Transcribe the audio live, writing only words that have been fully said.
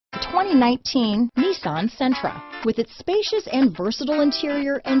2019 Nissan Sentra. With its spacious and versatile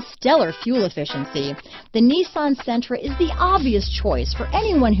interior and stellar fuel efficiency, the Nissan Sentra is the obvious choice for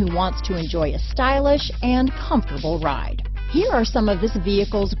anyone who wants to enjoy a stylish and comfortable ride. Here are some of this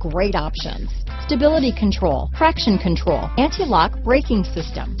vehicle's great options: stability control, traction control, anti-lock braking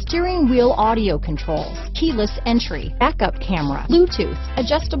system, steering wheel audio controls, keyless entry, backup camera, Bluetooth,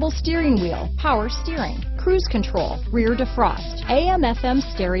 adjustable steering wheel, power steering, cruise control, rear defrost, AM/FM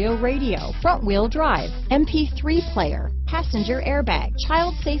stereo radio, front wheel drive, MP3 player, passenger airbag,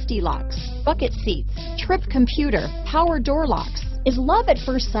 child safety locks, bucket seats, trip computer, power door locks. Is love at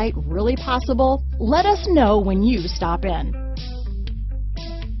first sight really possible? Let us know when you stop in.